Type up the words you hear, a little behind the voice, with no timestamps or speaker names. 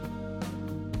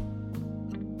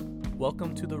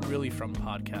Welcome to the Really From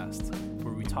podcast,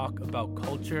 where we talk about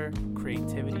culture,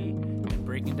 creativity, and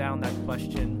breaking down that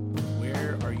question,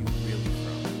 where are you really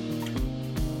from?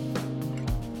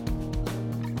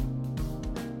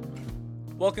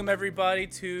 Welcome everybody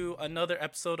to another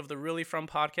episode of the Really From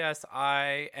podcast.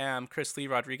 I am Chris Lee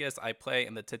Rodriguez. I play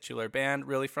in the titular band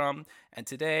Really From, and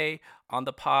today on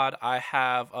the pod I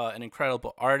have an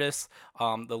incredible artist,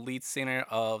 the lead singer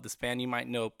of this band you might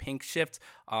know, Pink Shift.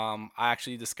 I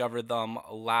actually discovered them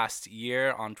last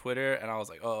year on Twitter, and I was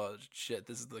like, oh shit,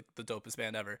 this is the dopest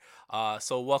band ever.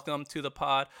 So welcome to the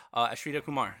pod, Ashrita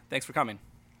Kumar. Thanks for coming.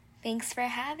 Thanks for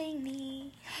having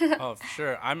me. Oh, for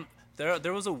sure.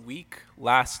 There was a week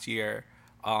last year,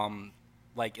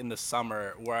 like in the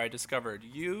summer, where I discovered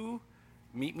you,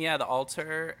 Meet Me at the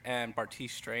Altar, and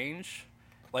Bartiche Strange,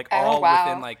 like all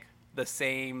within like the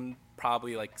same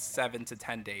probably like 7 to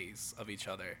 10 days of each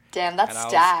other. Damn, that's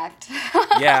stacked.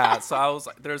 Yeah, so I was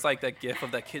there's like that gif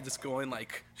of that kid just going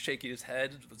like shaking his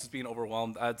head, just being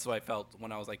overwhelmed. That's what I felt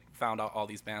when I was like found out all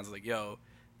these bands. Like, yo,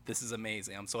 this is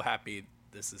amazing. I'm so happy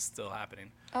this is still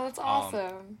happening. Oh, that's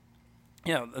awesome.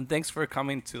 Yeah, and thanks for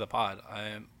coming to the pod.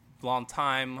 I'm a long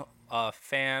time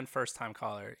fan, first time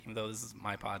caller, even though this is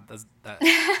my pod. That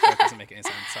doesn't make any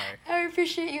sense. Sorry. I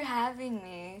appreciate you having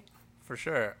me. For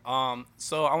sure.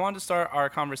 So I wanted to start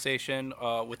our conversation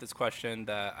with this question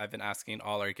that I've been asking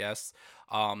all our guests.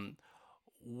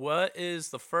 What is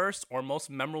the first or most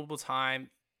memorable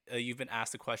time you've been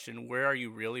asked the question, where are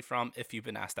you really from, if you've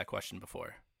been asked that question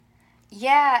before?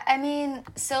 Yeah, I mean,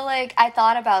 so like I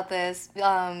thought about this.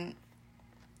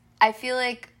 I feel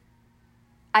like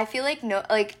no,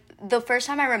 like the first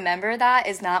time I remember that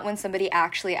is not when somebody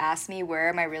actually asked me where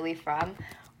am I really from,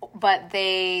 but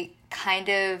they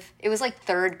it was like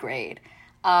third grade.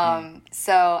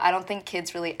 So I don't think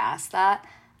kids really ask that.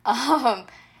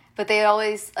 But they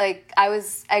always like,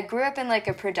 I grew up in like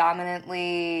a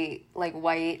predominantly like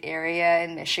white area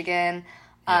in Michigan.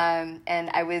 And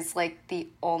I was like the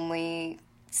only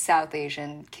South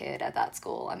Asian kid at that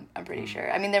school, I'm pretty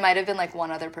sure. I mean, there might have been like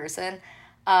one other person.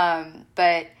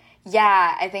 But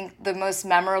yeah, I think the most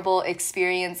memorable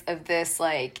experience of this,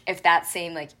 like, if that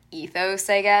same like ethos,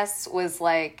 I guess, was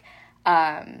like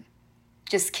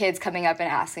just kids coming up and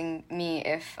asking me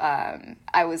if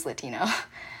I was Latino.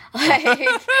 Like,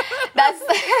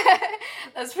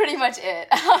 that's pretty much it.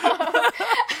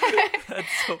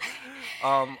 That's so...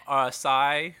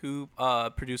 Sai, who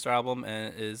produced our album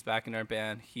and is back in our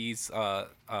band, he's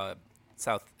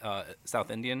South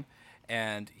Indian,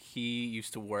 and he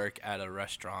used to work at a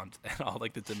restaurant, and all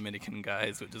like the Dominican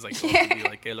guys would just like go and be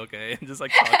like, "Hey, look," and just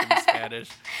like talk in Spanish,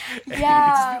 and he'd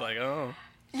just be like, "Oh."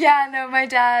 Yeah, no, my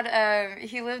dad,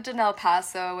 he lived in El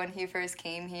Paso when he first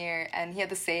came here, and he had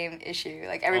the same issue.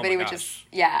 Like, everybody would just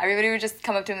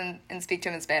come up to him and speak to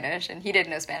him in Spanish, and he didn't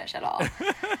know Spanish at all.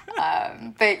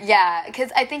 But yeah,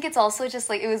 because I think it's also just,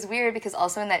 like, it was weird because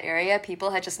also in that area,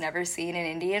 people had just never seen an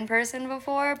Indian person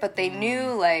before, but they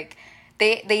knew, like,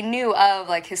 they knew of,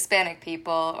 like, Hispanic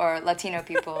people or Latino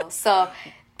people, so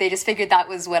they just figured that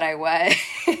was what I was.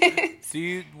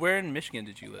 Where in Michigan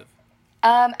did you live?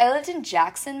 I lived in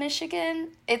Jackson, Michigan.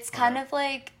 It's kind of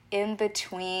like in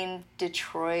between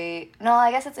Detroit. No, I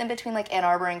guess it's in between like Ann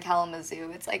Arbor and Kalamazoo.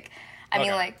 It's like, I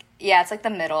mean, like, yeah, it's like the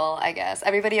middle, I guess.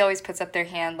 Everybody always puts up their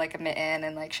hand like a mitten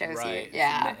and like shows you.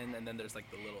 Yeah. And then there's like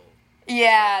the little.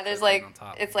 Yeah, there's like,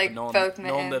 it's like both mittens.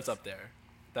 No one lives up there.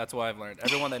 That's what I've learned.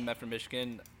 Everyone I met from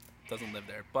Michigan doesn't live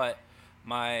there. But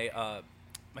my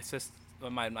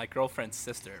girlfriend's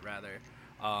sister, rather,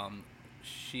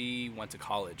 she went to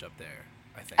college up there,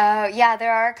 I think. Oh, yeah,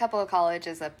 there are a couple of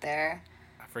colleges up there.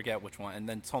 I forget which one. And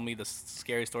then told me the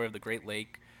scary story of the Great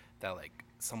Lake, that, like,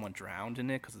 someone drowned in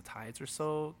it because the tides are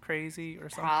so crazy or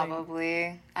something.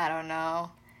 Probably. I don't know.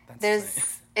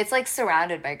 It's, like,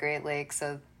 surrounded by Great Lakes,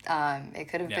 so it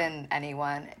could have been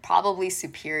anyone. Probably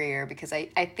Superior, because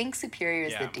I think Superior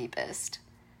is the deepest.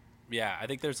 Yeah, I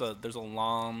think there's a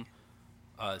long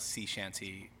sea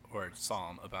shanty or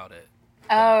psalm about it.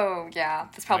 Oh, yeah.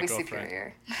 That's probably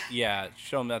Superior. Yeah,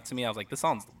 showed that to me. I was like, this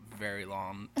sounds very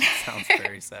long. It sounds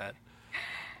very sad.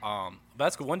 But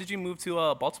that's cool. When did you move to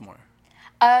Baltimore?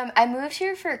 I moved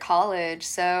here for college.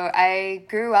 So I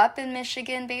grew up in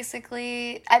Michigan,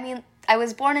 basically. I mean, I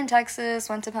was born in Texas,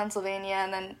 went to Pennsylvania,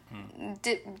 and then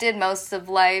did most of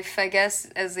life, I guess,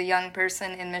 as a young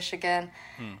person in Michigan.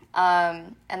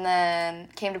 And then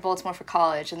came to Baltimore for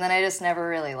college, and then I just never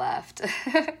really left.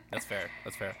 That's fair.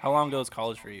 How long ago was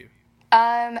college for you?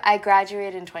 I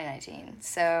graduated in 2019,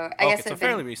 so I guess it's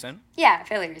fairly recent. Yeah,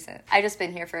 fairly recent. I've just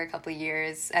been here for a couple of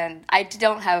years, and I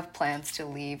don't have plans to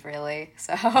leave, really.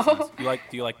 So. Do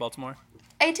you like Baltimore?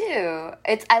 I do.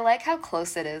 I like how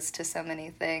close it is to so many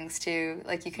things too.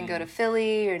 Like you can go to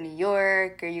Philly or New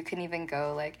York, or you can even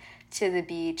go like to the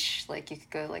beach. Like you could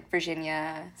go like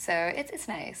Virginia. So it's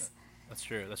nice. That's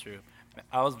true. That's true.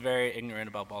 I was very ignorant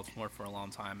about Baltimore for a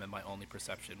long time, and my only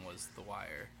perception was The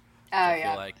Wire. Oh I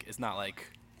yeah. feel like it's not like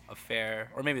a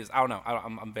fair, or maybe it's, I don't know.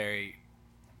 I'm very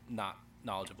not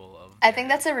knowledgeable of. I think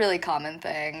that's a really common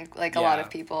thing. Like a lot Yeah.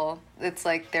 of people, it's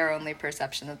like their only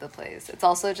perception of the place. It's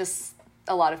also just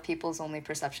a lot of people's only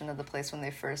perception of the place when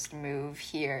they first move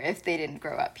here, if they didn't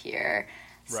grow up here.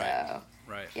 Right. So,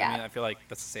 Right. yeah. I mean, I feel like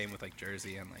that's the same with like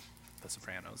Jersey and like The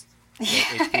Sopranos. So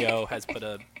HBO has put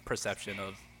a perception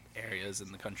of areas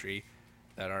in the country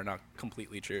that are not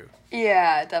completely true.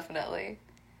 yeah, definitely.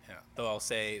 Yeah. Though I'll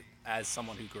say, as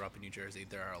someone who grew up in New Jersey,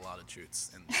 there are a lot of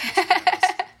truths in The Sopranos.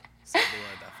 So they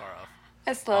weren't that far off.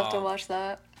 I still have to watch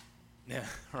that. Yeah,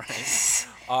 right.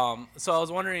 So I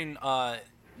was wondering,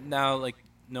 now, like,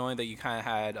 knowing that you kind of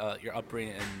had your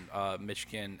upbringing in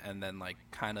Michigan and then, like,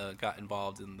 kind of got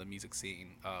involved in the music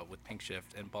scene with Pink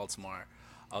Shift in Baltimore,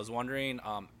 I was wondering,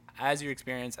 as your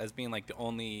experience as being, like, the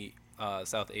only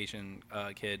South Asian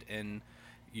kid in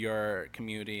your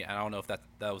community, and I don't know if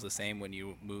that was the same when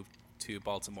you moved to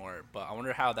Baltimore, but I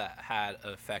wonder how that had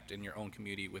an effect in your own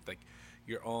community with, like,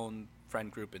 your own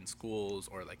friend group in schools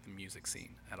or, like, the music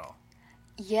scene at all.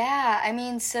 Yeah, I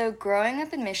mean, so growing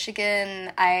up in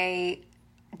Michigan, I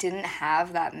didn't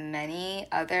have that many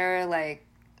other like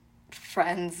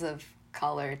friends of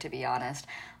color, to be honest.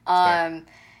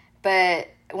 But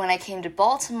when I came to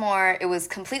Baltimore, it was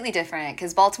completely different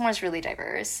because Baltimore's really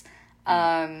diverse.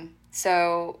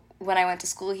 So when I went to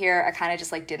school here, I kind of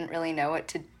just like didn't really know what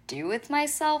to do with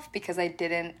myself because I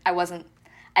didn't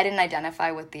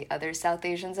identify with the other South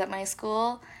Asians at my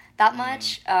school that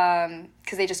much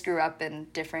because they just grew up in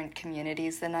different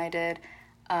communities than I did.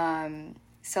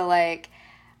 So like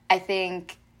I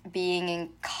think being in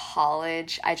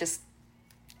college, I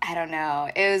don't know.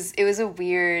 It was a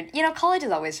weird, college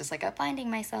is always just like a finding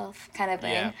myself kind of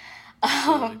thing.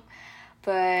 Yeah.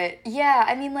 But yeah,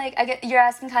 I mean, like, you're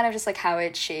asking kind of just like how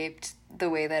it shaped the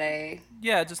way that I.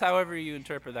 Yeah, just however you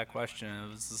interpret that question.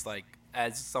 It was just like,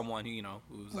 as someone who,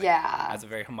 who's like, Yeah. has a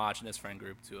very homogenous friend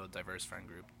group to a diverse friend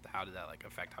group, how did that like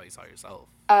affect how you saw yourself?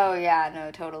 Oh yeah,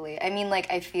 no, totally. I mean,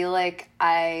 like, I feel like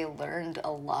I learned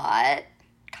a lot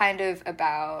kind of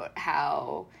about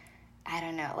how, I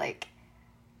don't know, like,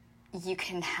 you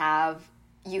have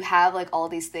like all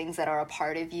these things that are a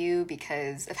part of you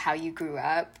because of how you grew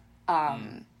up,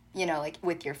 like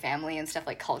with your family and stuff,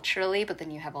 like culturally, but then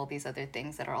you have all these other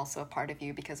things that are also a part of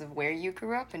you because of where you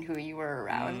grew up and who you were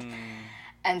around.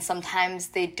 And sometimes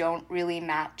they don't really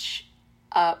match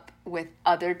up with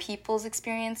other people's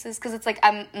experiences because it's like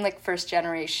I'm like first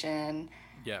generation.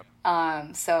 Yeah.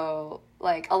 So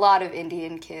like a lot of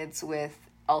Indian kids with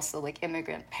also like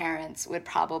immigrant parents would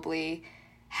probably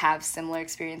have similar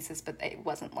experiences, but it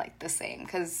wasn't like the same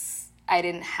because I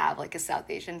didn't have like a South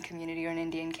Asian community or an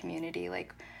Indian community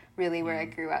like really where I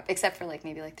grew up, except for like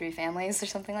maybe like 3 families or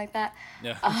something like that.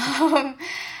 Yeah.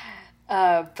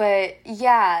 But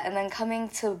yeah, and then coming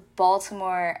to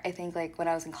Baltimore, I think like when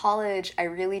I was in college, I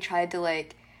really tried to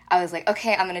like, I was like,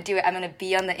 okay, I'm gonna do it. I'm gonna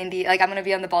be on the I'm gonna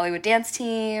be on the Bollywood dance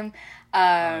team.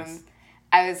 Nice.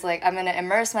 I was like, I'm gonna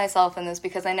immerse myself in this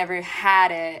because I never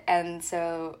had it, and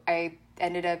so I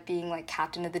ended up being like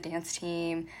captain of the dance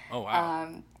team. Oh wow.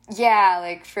 Yeah,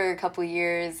 like for a couple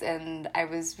years, and I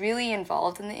was really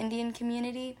involved in the Indian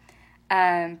community,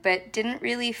 but didn't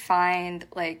really find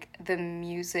like the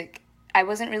music. I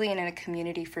wasn't really in a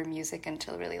community for music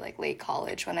until really like late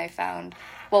college when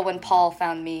when Paul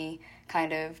found me,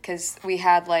 kind of, because we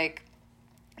had like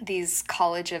these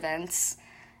college events,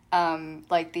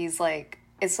 like these like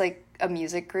it's like a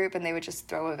music group and they would just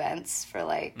throw events for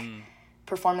like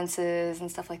performances and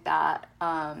stuff like that.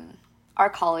 Our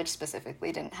college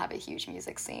specifically didn't have a huge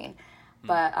music scene,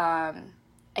 but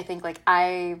I think like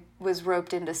I was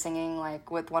roped into singing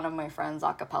like with one of my friends'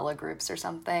 a cappella groups or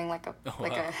something it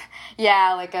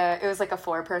was like a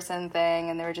 4-person thing,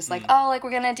 and they were just like, oh, like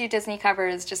we're gonna do Disney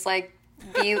covers, just like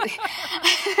be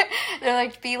they're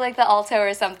like be like the alto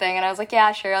or something, and I was like,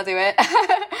 yeah, sure, I'll do it.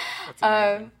 That's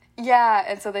amazing. Yeah,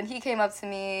 and so then he came up to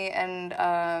me and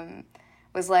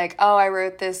was like, oh, I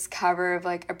wrote this cover of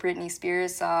like a Britney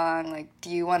Spears song, like do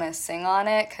you want to sing on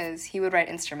it, because he would write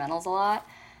instrumentals a lot.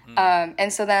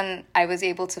 And so then I was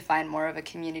able to find more of a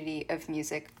community of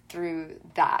music through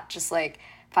that, just like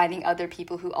finding other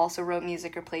people who also wrote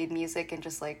music or played music, and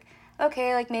just like,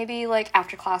 okay, like maybe like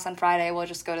after class on Friday we'll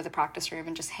just go to the practice room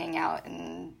and just hang out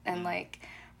and like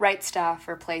write stuff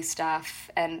or play stuff.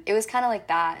 And it was kind of like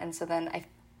that. And so then I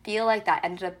feel like that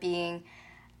ended up being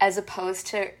as opposed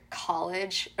to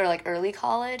college or like early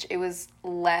college, it was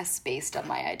less based on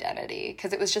my identity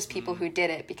because it was just people who did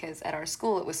it because at our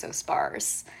school it was so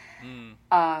sparse.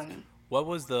 What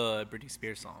was the Britney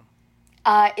Spears song?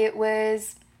 It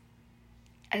was,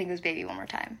 I think it was Baby One More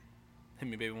Time. Hit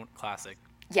Me Baby One, classic.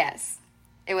 Yes,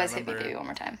 it was Hit Me Baby One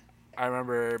More Time. I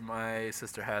remember my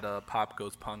sister had a Pop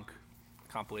Goes Punk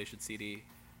compilation CD,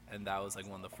 and that was like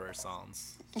one of the first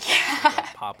songs. Yeah.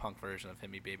 Like a pop punk version of Hit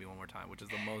Me Baby One More Time, which is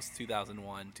the most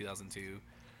 2001, 2002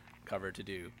 cover to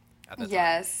do at the time.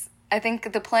 Yes. I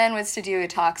think the plan was to do a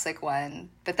Toxic one,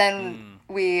 but then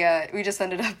we just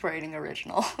ended up writing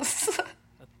originals.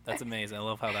 That's amazing. I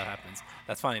love how that happens.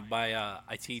 That's funny.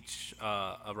 I teach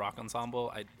a rock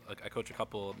ensemble. I coach a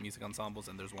couple music ensembles,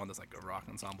 and there's one that's like a rock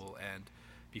ensemble. And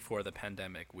before the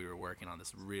pandemic, we were working on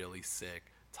this really sick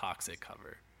Toxic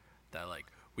cover that like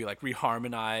we like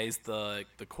reharmonized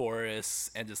the chorus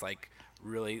and just like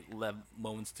really left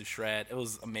moments to shred. It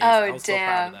was amazing. Oh, I was so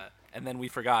proud of that. And then we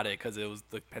forgot it because it was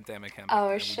the pandemic happened. Oh,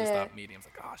 and shit. We just stopped meeting. I was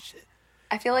like, oh shit.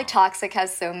 I feel like Toxic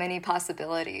has so many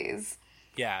possibilities.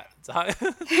 Yeah,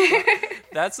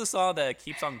 that's the song that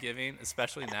keeps on giving,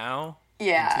 especially now.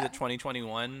 Yeah. Into the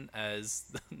 2021,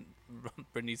 as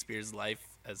Britney Spears' life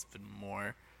has been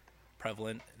more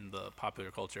prevalent in the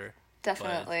popular culture.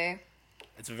 Definitely. But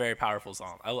it's a very powerful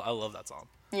song. I love that song.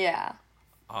 Yeah.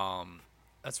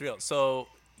 That's real. So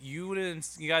you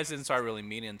guys didn't start really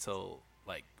meeting until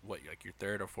like your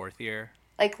third or fourth year?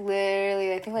 Like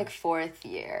literally, I think like fourth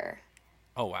year.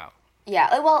 Oh wow.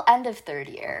 Yeah, well, end of third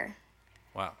year.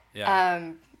 Wow.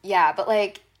 Yeah. Yeah, but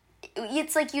like,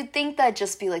 it's like you'd think that'd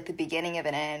just be like the beginning of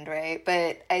an end, right?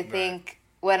 But I think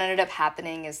what ended up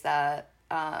happening is that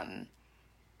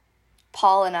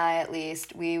Paul and I, at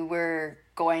least, we were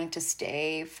going to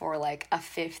stay for like a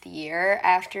fifth year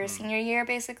after senior year,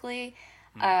 basically.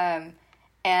 And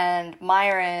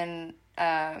Myron,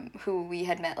 who we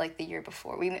had met like the year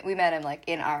before, we met him like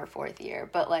in our fourth year,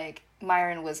 but like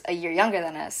Myron was a year younger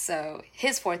than us, so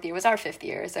his fourth year was our fifth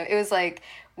year. So it was like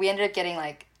we ended up getting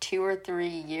like 2 or 3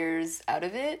 years out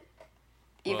of it,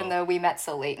 even though we met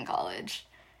so late in college.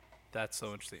 That's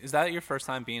so interesting. Is that your first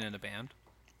time being in a band?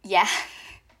 Yeah.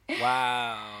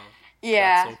 Wow.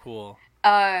 Yeah. That's so cool.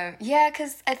 Yeah,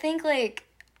 because I think like,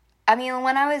 I mean,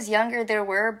 when I was younger, there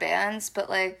were bands, but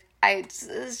like,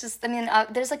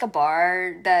 there's like a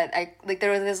bar that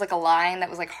there's like a line that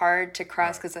was like hard to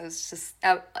cross because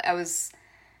I was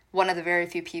one of the very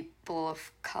few people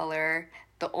of color,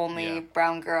 the only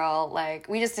brown girl. Like,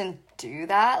 we just didn't do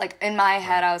that. Like, in my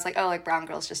head, I was like, oh, like brown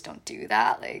girls just don't do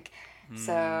that. Like,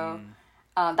 so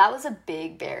that was a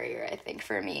big barrier, I think,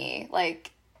 for me.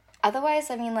 Like, otherwise,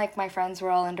 I mean, like, my friends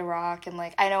were all into rock, and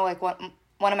like, I know like one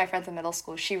of my friends in middle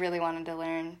school, she really wanted to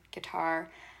learn guitar.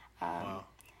 Wow.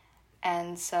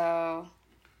 And so,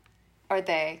 or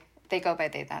they go by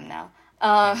they, them now.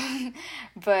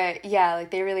 But yeah,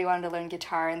 like they really wanted to learn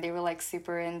guitar and they were like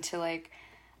super into like,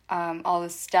 all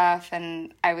this stuff.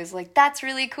 And I was like, that's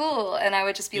really cool. And I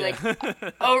would just be like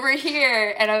over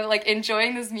here and I'm like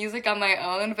enjoying this music on my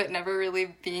own, but never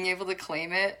really being able to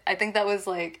claim it. I think that was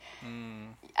like,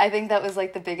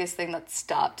 the biggest thing that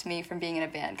stopped me from being in a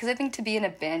band. Cause I think to be in a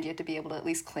band, you have to be able to at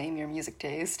least claim your music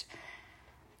taste.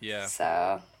 Yeah.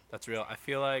 So. That's real. I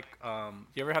feel like,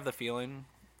 you ever have the feeling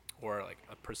or like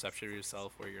a perception of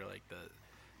yourself where you're like the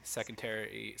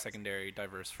secondary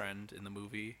diverse friend in the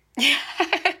movie? You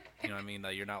know what I mean?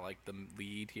 That you're not like the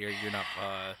lead here. You're not,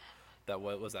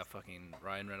 what was that fucking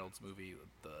Ryan Reynolds movie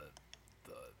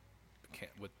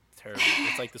with Terry?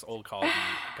 It's like this old Call of Duty.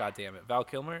 God damn it. Val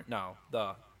Kilmer? No.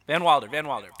 The Van Wilder.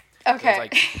 Okay.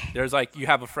 There's like, you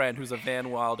have a friend who's a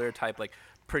Van Wilder type, like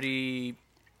pretty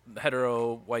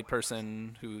hetero white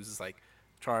person who's like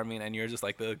charming, and you're just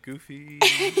like the goofy,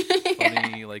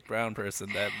 funny, like brown person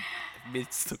that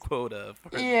meets the quota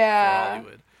for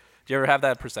Hollywood. Do you ever have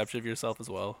that perception of yourself as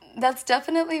well? That's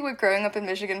definitely what growing up in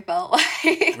Michigan felt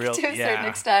like to a certain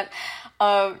extent.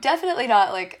 Definitely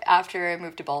not like after I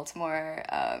moved to Baltimore,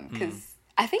 because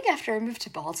I think after I moved to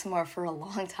Baltimore for a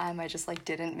long time, I just like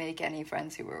didn't make any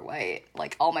friends who were white.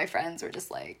 Like all my friends were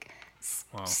just like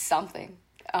something.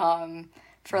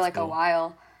 For like a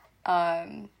while.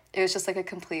 It was just like a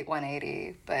complete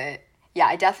 180, but yeah,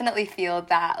 I definitely feel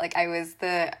that like I was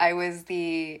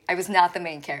not the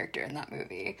main character in that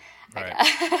movie. Right.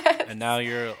 And now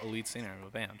you're a lead singer of a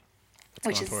band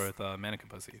that's going for with Mannequin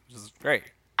Pussy, which is great.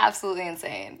 Absolutely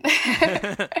insane.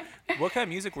 What kind of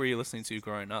music were you listening to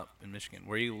growing up in Michigan?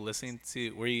 Were you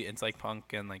into like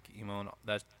punk and like emo and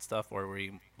that stuff, or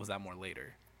was that more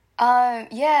later?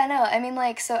 Yeah, no, I mean,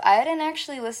 like, so I didn't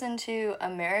actually listen to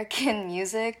American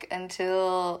music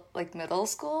until, like, middle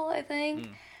school, I think.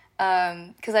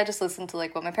 Mm. Because I just listened to,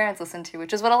 like, what my parents listened to,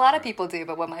 which is what a lot of Right. people do,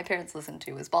 but what my parents listened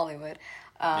to was Bollywood.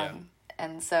 Yeah.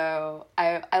 And so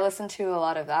I listened to a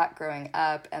lot of that growing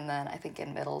up, and then I think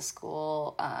in middle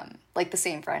school, like, the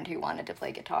same friend who wanted to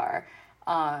play guitar,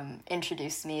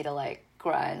 introduced me to, like,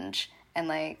 grunge and,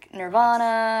 like,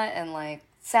 Nirvana and, like,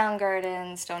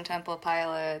 Soundgarden, Stone Temple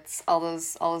Pilots, all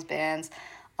those bands.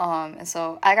 And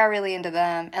so I got really into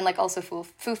them, and like also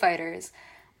Foo Fighters.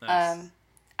 Nice.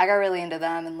 I got really into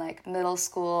them in like middle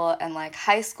school and like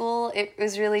high school. It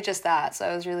was really just that. So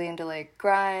I was really into like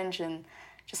grunge and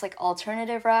just like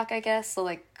alternative rock, I guess. So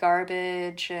like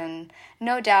Garbage and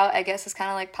No Doubt, I guess, is kind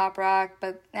of like pop rock,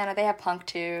 but you know, they have punk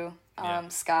too. Yeah.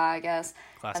 Ska, I guess.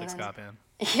 Classic And then- ska band.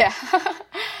 Yeah.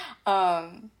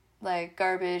 Like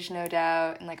Garbage, No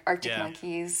Doubt, and like Arctic Yeah.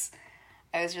 Monkeys.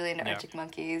 I was really into Yeah. Arctic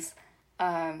Monkeys.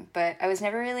 But I was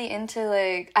never really into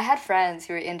like, I had friends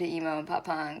who were into emo and pop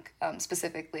punk,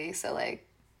 specifically. So like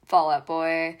Fall Out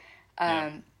Boy.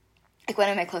 Yeah. Like one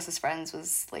of my closest friends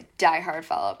was like diehard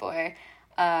Fall Out Boy.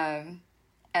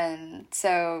 And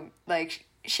so like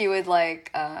she would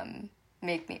like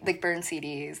make me like burn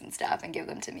CDs and stuff and give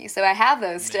them to me. So I have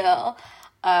those still.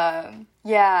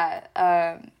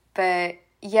 But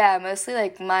yeah, mostly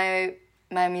like my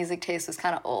music taste was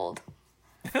kind of old.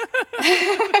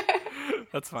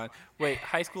 That's fine. Wait,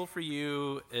 high school for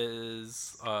you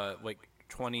is like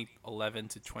 2011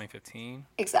 to 2015?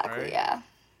 Exactly, Right? yeah.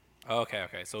 Okay.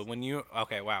 So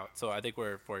wow. So I think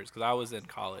we're 4 years because I was in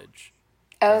college.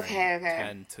 Okay.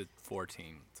 10 to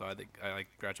 14. So I think I like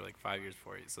graduated like 5 years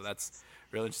before you. So that's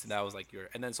really interesting. That was like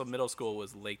and then so middle school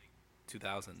was late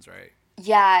 2000s, right?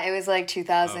 Yeah, it was like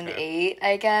 2008,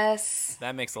 I guess.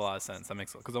 That makes a lot of sense.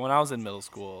 Because when I was in middle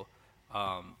school,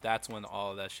 that's when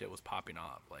all of that shit was popping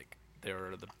off. Like they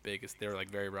were the biggest. They were like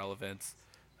very relevant.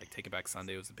 Like Take It Back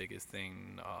Sunday was the biggest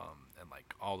thing, and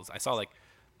like all those. I saw like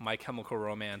My Chemical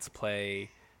Romance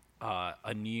play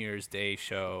a New Year's Day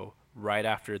show right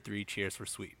after Three Cheers for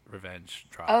Sweet Revenge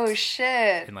dropped. Oh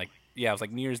shit. And like it was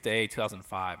like New Year's Day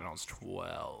 2005, and I was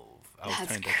 12. I was That's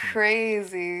turning 13.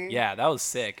 crazy. Yeah, that was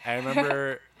sick. I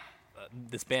remember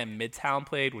this band Midtown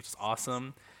played, which is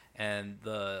awesome, and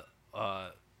the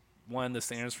one of the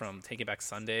singers from Take It Back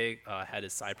Sunday had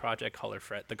his side project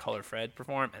The Color Fred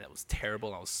perform, and it was terrible.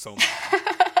 And I was so mad.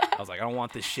 I was like, I don't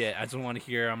want this shit. I just want to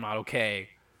hear I'm not okay.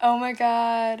 Oh my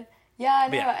god. Yeah,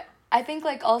 no. Yeah. I think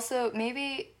like also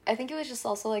maybe I think it was just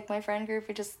also like my friend group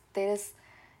they just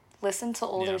listened to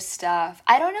older Yeah. stuff.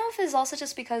 I don't know if it's also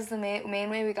just because the main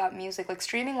way we got music, like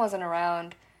streaming wasn't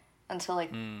around until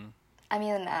like I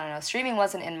mean, I don't know. Streaming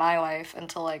wasn't in my life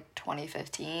until like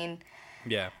 2015.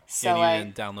 Yeah. So, yeah, you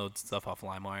like- didn't download stuff off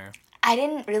LimeWire. I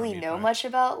didn't really me know either. much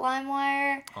about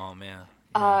LimeWire. Oh man.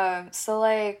 So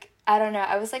like I don't know.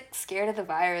 I was like scared of the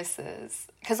viruses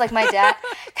because like my dad.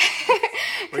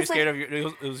 Were you scared of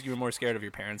you were more scared of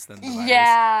your parents than the virus?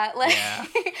 Yeah, like Yeah.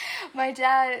 my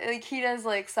dad, like he does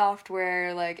like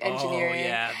software, like engineering. Oh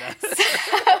yeah. That's,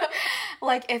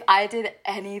 Like if I did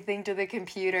anything to the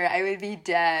computer, I would be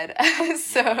dead.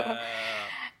 So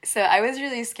so I was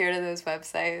really scared of those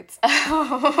websites.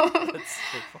 that's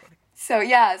so funny. So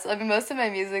yeah, so I mean most of my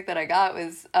music that I got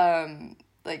was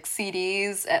like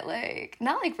CDs at like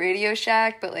not like Radio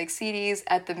Shack, but like CDs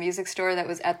at the music store that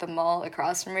was at the mall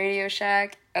across from Radio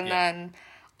Shack. And Yeah. then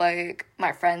like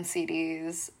my friends'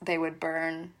 CDs, they would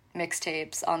burn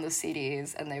mixtapes on those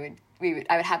CDs and I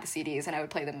would have the CDs and I would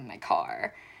play them in my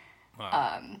car.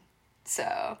 Wow.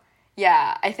 So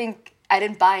yeah, I think I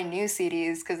didn't buy new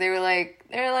CDs because they were like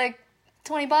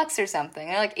 $20 or something.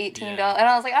 They're like $18, Yeah. and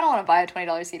I was like, I don't want to buy a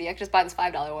 $20 CD. I could just buy this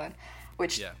 $5 one,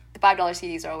 which Yeah. the $5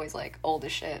 CDs are always like old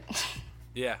as shit.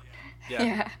 Yeah.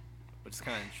 Yeah. Which is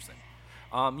kind of interesting.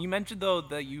 You mentioned though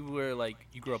that you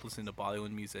grew up listening to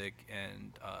Bollywood music,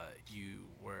 and you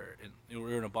were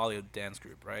in a Bollywood dance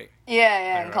group, right?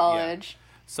 Yeah, in Right, college.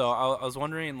 So I was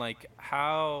wondering like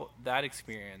how that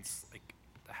experience, like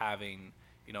having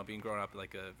being grown up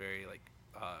like a very like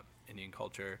Indian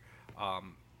culture,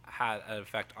 had an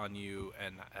effect on you,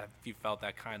 and have you felt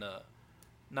that kind of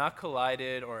not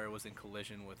collided or it was in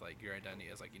collision with like your identity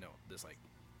as like this like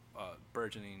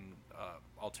burgeoning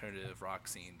alternative rock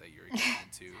scene that you're getting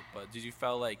into? But did you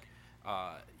feel like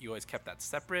you always kept that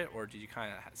separate, or did you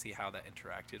kind of see how that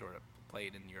interacted or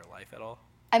played in your life at all?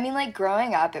 I mean, like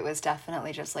growing up, it was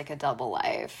definitely just like a double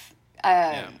life.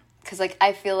 Yeah. Because like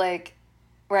I feel like,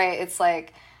 right, it's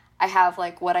like I have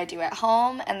like what I do at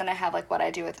home, and then I have like what I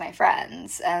do with my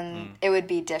friends, and it would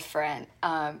be different.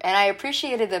 And I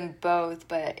appreciated them both,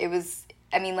 but it was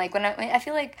I mean, like I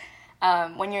feel like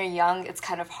when you're young, it's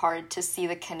kind of hard to see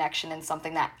the connection in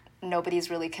something that nobody's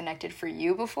really connected for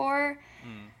you before.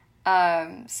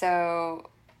 So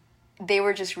they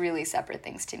were just really separate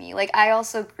things to me. Like, I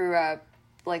also grew up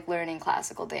like learning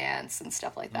classical dance and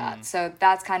stuff like that. So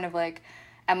that's kind of like,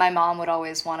 and my mom would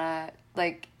always want to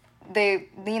like, they'd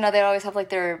always have like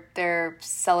their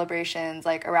celebrations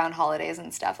like around holidays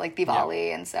and stuff, like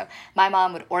Diwali. And so my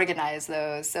mom would organize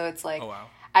those. So it's like,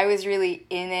 I was really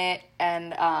in it,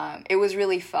 and it was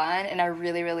really fun, and I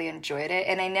really, really enjoyed it.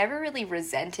 And I never really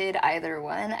resented either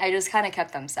one. I just kind of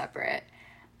kept them separate.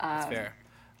 That's fair.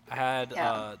 I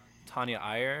had Tanya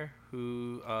Iyer,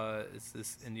 who is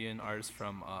this Indian artist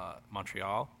from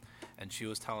Montreal, and she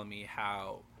was telling me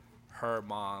how her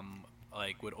mom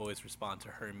like would always respond to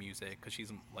her music because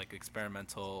she's like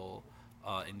experimental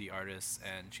indie artist,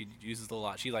 and she uses a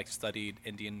lot. She like studied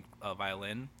Indian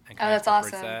violin and kind of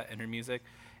incorporates that in her music.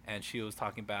 And she was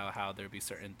talking about how there'd be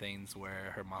certain things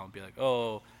where her mom would be like,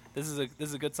 "Oh, this is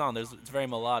a good song. It's very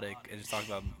melodic," and she's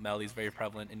talking about melodies very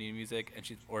prevalent in Indian music. And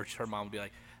her mom would be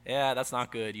like, "Yeah, that's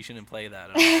not good. You shouldn't play that."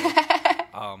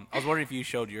 I was wondering if you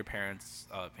showed your parents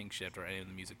Pink Shift or any of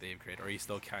the music they've created, or you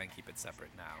still kind of keep it separate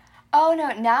now? Oh no,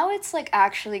 now it's like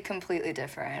actually completely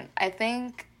different. I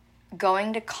think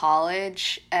going to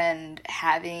college and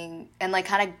having and like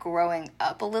kind of growing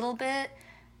up a little bit,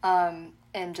 and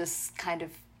just kind of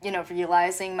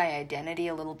realizing my identity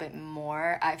a little bit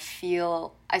more, I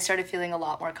started feeling a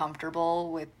lot more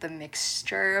comfortable with the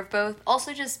mixture of both.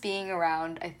 Also just being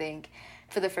around, I think,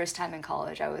 for the first time in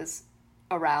college, I was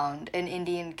around an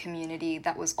Indian community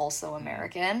that was also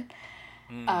American.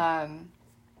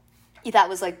 That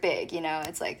was like big,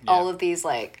 it's like all of these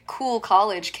like cool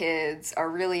college kids are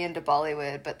really into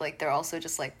Bollywood, but like they're also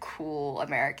just like cool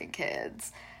American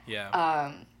kids.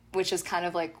 Which is kind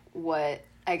of like what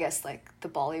I guess like the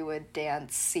Bollywood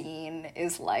dance scene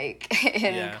is like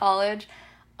in college.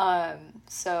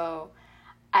 So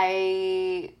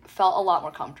I felt a lot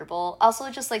more comfortable.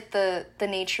 Also just like the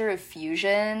nature of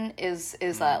fusion is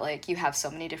that like you have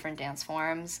so many different dance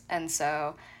forms, and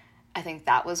so I think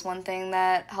that was one thing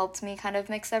that helped me kind of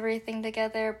mix everything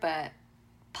together. But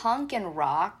punk and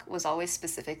rock was always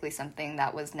specifically something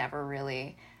that was never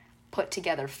really put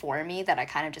together for me, that I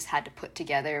kind of just had to put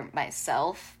together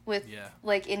myself with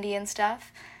like Indian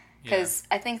stuff, because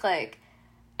I think like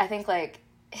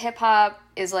hip hop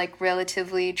is like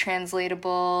relatively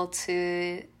translatable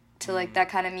to like that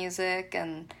kind of music,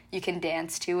 and you can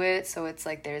dance to it, so it's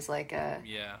like there's like an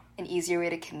easier way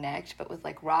to connect. But with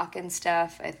like rock and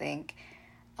stuff, I think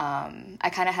I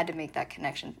kind of had to make that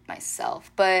connection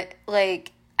myself. But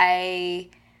like I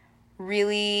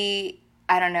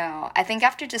don't know. I think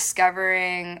after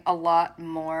discovering a lot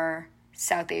more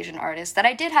South Asian artists that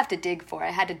I did have to dig for,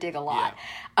 I had to dig a lot.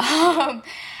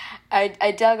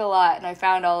 I dug a lot, and I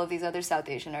found all of these other South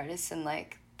Asian artists in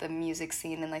like the music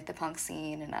scene and like the punk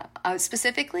scene, and I was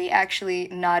specifically actually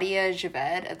Nadia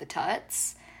Javed of the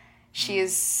Tuts. She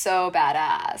is so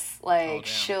badass. Like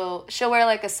she'll wear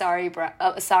like a sari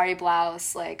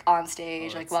blouse like on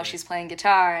stage like while she's playing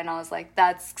guitar, and I was like,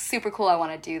 that's super cool. I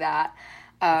want to do that.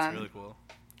 That's really cool.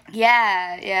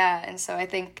 Yeah. And so I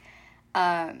think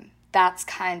that's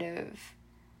kind of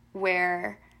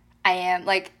where I am.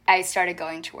 Like, I started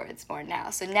going towards more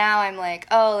now. So now I'm like,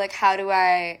 oh, like, how do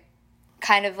I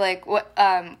kind of like what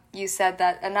you said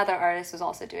that another artist was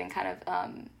also doing, kind of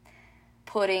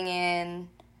putting in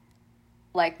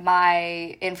like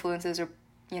my influences, or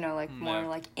like more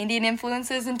like Indian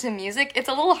influences into music. It's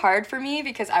a little hard for me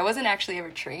because I wasn't actually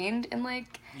ever trained in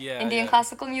like Indian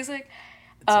classical music.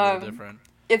 It's a little different.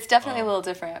 It's definitely a little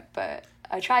different, but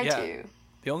I tried to.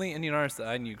 The only Indian artist that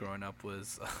I knew growing up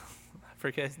was, I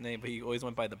forget his name, but he always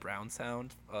went by the Brown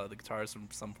Sound, the guitarist from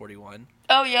Sum 41.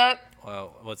 Oh, yep.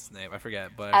 Well, what's his name? I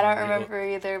forget. But I don't remember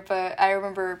either, but I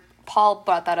remember Paul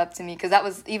brought that up to me, because that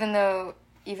was, even though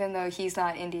he's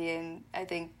not Indian, I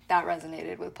think that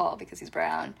resonated with Paul because he's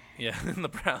brown. Yeah, the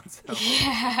Brown Sound.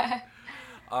 Yeah.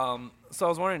 So I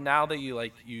was wondering, now that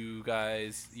you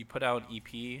put out an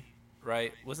EP,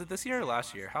 right? Was it this year or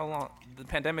last year? How long? The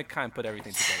pandemic kind of put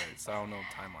everything together, so I don't know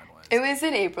timeline-wise. It was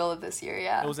in April of this year,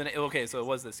 yeah. Okay, so it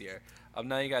was this year.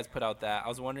 Now you guys put out that. I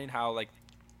was wondering how, like,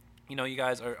 you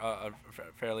guys are a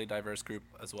fairly diverse group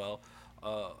as well,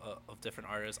 of different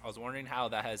artists. I was wondering how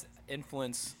that has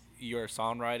influenced your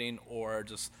songwriting, or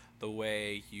just the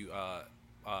way you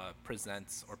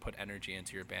present or put energy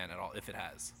into your band at all, if it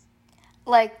has.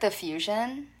 Like the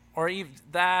fusion? Or even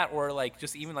that, or like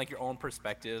just even like your own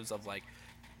perspectives of like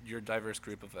your diverse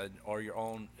group of, or your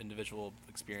own individual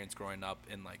experience growing up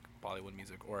in like Bollywood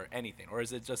music or anything, or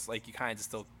is it just like you kind of just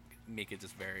still make it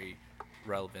just very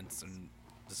relevance and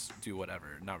just do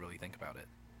whatever, not really think about it.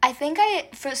 I think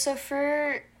for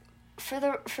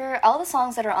all the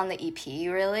songs that are on the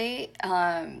EP, really,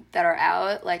 that are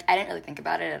out, like, I didn't really think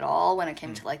about it at all when it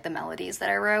came to, like, the melodies that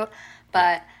I wrote,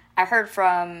 but I heard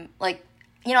from, like,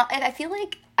 you know, and I feel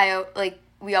like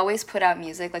we always put out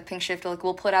music, like Pink Shift, like,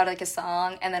 we'll put out, like, a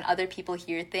song, and then other people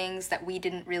hear things that we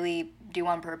didn't really do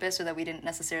on purpose or that we didn't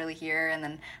necessarily hear, and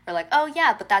then we're like, oh,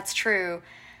 yeah, but that's true.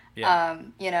 Yeah.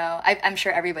 You know, I'm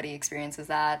sure everybody experiences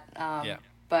that. Yeah.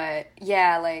 But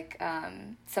yeah, like,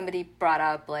 somebody brought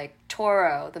up, like,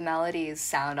 Toro, the melodies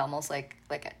sound almost like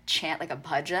a chant, like a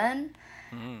bhajan.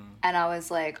 And I was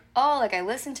like, oh, like, I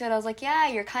listened to it, I was like, yeah,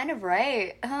 you're kind of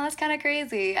right. Oh, that's kind of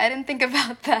crazy. I didn't think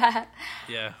about that.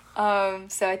 Yeah.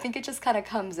 So I think it just kind of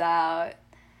comes out,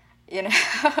 you know?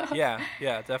 Yeah,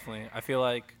 definitely. I feel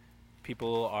like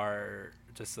people are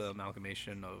just an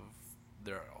amalgamation of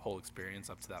their whole experience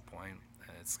up to that point.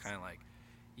 And it's kind of like,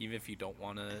 even if you don't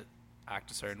want to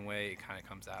act a certain way, it kind of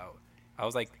comes out. I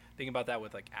was like thinking about that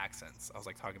with like accents. I was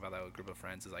like talking about that with a group of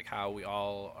friends, is like how we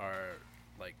all are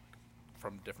like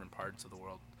from different parts of the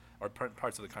world or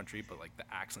parts of the country, but like the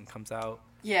accent comes out.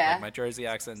 Yeah. Like my Jersey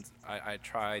accent, I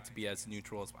try to be as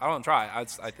neutral as I don't try.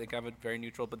 I think I'm very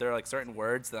neutral, but there are like certain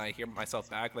words that I hear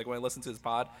myself back. Like when I listen to this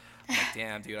pod, I'm like,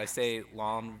 damn, dude, I say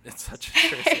 "lom" in such a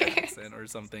Jersey accent or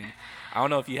something. I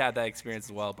don't know if you had that experience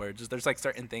as well, but just there's like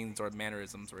certain things or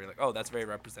mannerisms where you're like, oh, that's very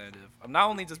representative. I'm not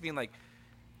only just being like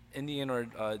Indian or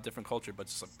different culture, but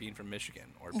just like being from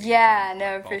Michigan or being Yeah, from, no,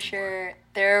 like, for Baltimore. sure.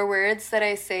 There are words that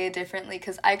I say differently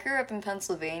because I grew up in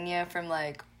Pennsylvania from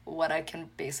like what I can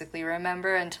basically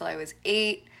remember until I was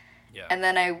 8. Yeah. And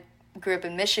then I grew up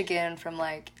in Michigan from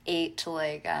like 8 to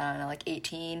like, I don't know, like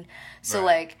 18. So Right.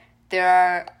 like there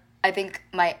are, I think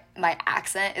my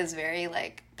accent is very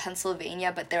like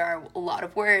Pennsylvania, but there are a lot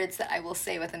of words that I will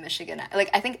say with a Michigan. Like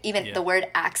I think even the word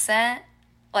accent,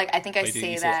 like I think I Wait,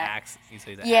 say you that. You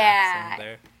say the Yeah. accent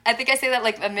there? I think I say that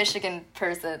like a Michigan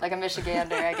person, like a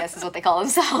Michigander, I guess is what they call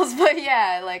themselves. But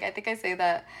yeah, like I think I say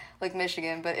that like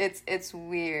Michigan, but it's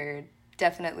weird,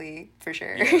 definitely, for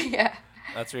sure. Yeah.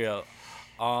 That's real.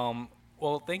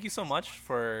 Well, thank you so much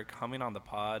for coming on the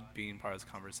pod, being part of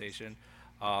this conversation.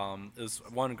 It was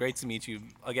great to meet you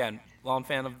again. Long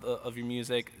fan of your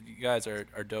music. You guys are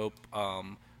dope.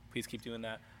 Please keep doing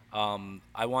that.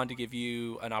 I wanted to give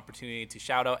you an opportunity to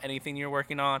shout out anything you're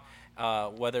working on,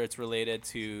 whether it's related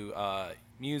to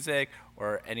music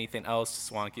or anything else.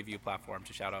 Just want to give you a platform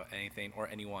to shout out anything or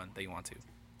anyone that you want to.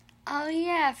 Oh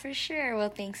yeah, for sure. Well,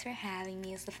 thanks for having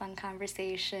me. It's a fun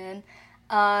conversation.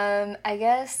 I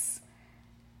guess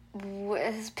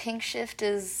Pink Shift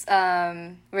is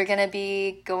we're gonna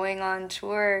be going on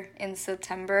tour in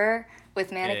September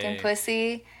with Mannequin Yay.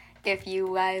 Pussy. If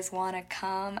you guys want to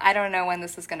come, I don't know when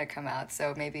this is gonna come out,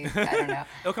 so maybe I don't know.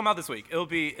 It'll come out this week. It'll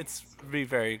be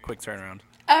very quick turnaround.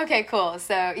 Okay, cool.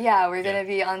 So yeah, we're gonna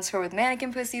be on tour with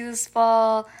Mannequin Pussy this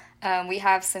fall. We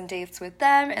have some dates with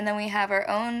them, and then we have our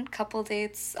own couple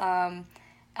dates on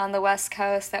the West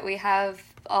Coast that we have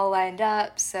all lined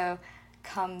up. So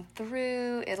come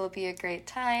through. It'll be a great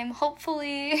time.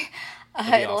 Hopefully,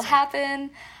 it'll awesome.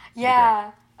 happen.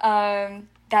 Yeah.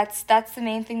 That's the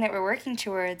main thing that we're working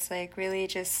towards. Like really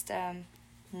just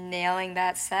nailing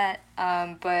that set.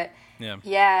 But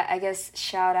yeah, I guess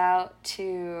shout out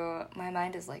to, my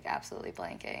mind is like absolutely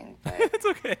blanking, but It's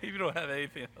okay if you don't have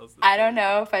anything else. I don't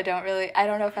know if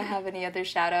I have any other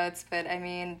shout outs, but I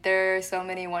mean, there are so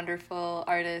many wonderful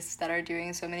artists that are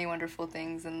doing so many wonderful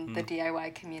things in the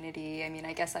DIY community. I mean,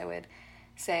 I guess I would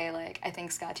say like, I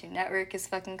think Scotty Network is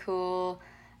fucking cool.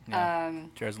 Yeah.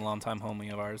 Jared's a longtime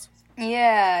homie of ours.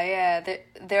 Yeah,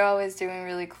 they're always doing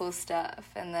really cool stuff.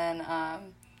 And then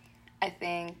I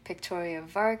think Victoria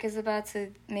Vark is about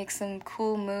to make some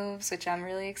cool moves, which I'm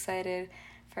really excited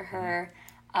for her.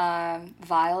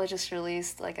 Vile just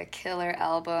released like a killer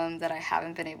album that I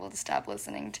haven't been able to stop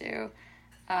listening to.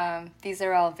 These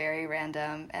are all very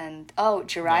random. And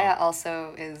Jiraiya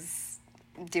also is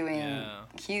doing,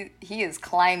 he is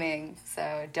climbing,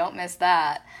 so don't miss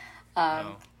that.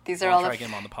 These are all try to get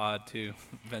him on the pod too,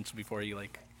 eventually, before he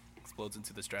like explodes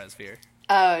into the stratosphere.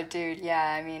 Oh, dude, yeah.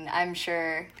 I mean, I'm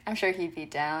sure he'd be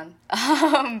down.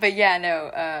 But yeah,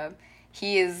 no.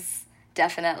 He is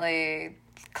definitely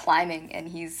climbing, and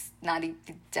he's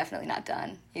definitely not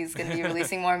done. He's gonna be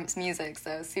releasing more music,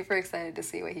 so super excited to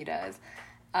see what he does.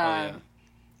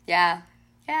 Yeah.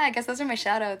 I guess those are my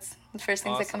shout outs. The first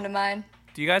things that come to mind.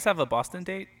 Do you guys have a Boston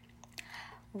date?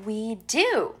 We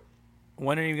do.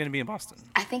 When are you going to be in Boston?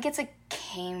 I think it's a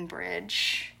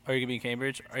Cambridge. Are you going to be in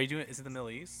Cambridge? Are you doing? Is it the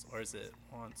Middle East or is it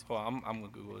once? Hold on, I'm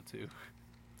going to Google it too.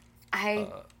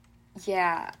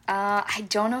 Yeah. I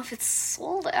don't know if it's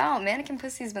sold out. Mannequin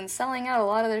Pussy's been selling out a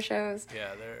lot of their shows.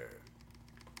 Yeah, they're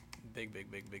big.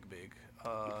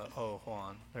 Hold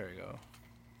on. There we go.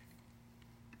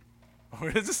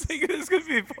 Where is this thing? This gonna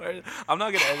be part. I'm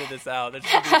not gonna edit this out. There's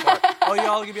gonna be part. Oh,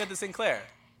 y'all gonna be at the Sinclair.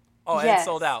 Oh, and it's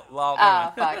sold out. Well,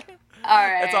 oh, fuck. All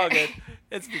right. It's all good.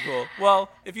 It's be cool. Well,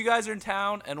 if you guys are in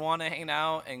town and want to hang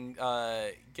out and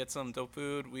get some dope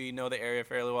food, we know the area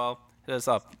fairly well. Hit us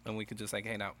up and we could just like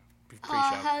hang out.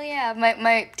 Oh, hell yeah.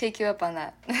 Might take you up on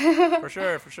that. For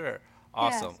sure.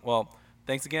 Awesome. Yeah. Well,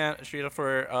 thanks again, Ashrita,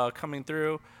 for coming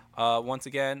through. Once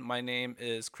again, my name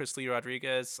is Chris Lee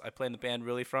Rodriguez. I play in the band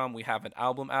Really From. We have an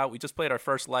album out. We just played our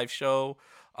first live show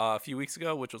a few weeks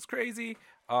ago, which was crazy.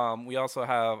 We also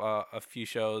have a few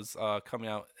shows coming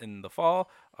out in the fall,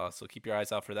 so keep your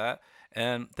eyes out for that.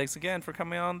 And thanks again for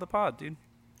coming on the pod, dude.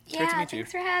 It's great to meet you.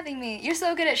 Thanks for having me. You're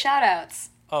so good at shout-outs.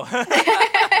 Oh.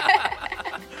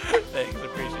 Thanks,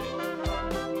 appreciate it.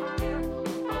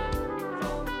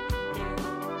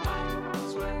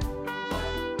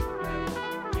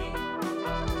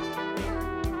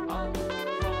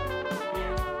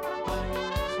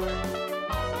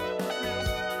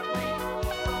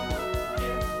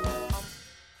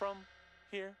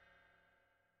 Here.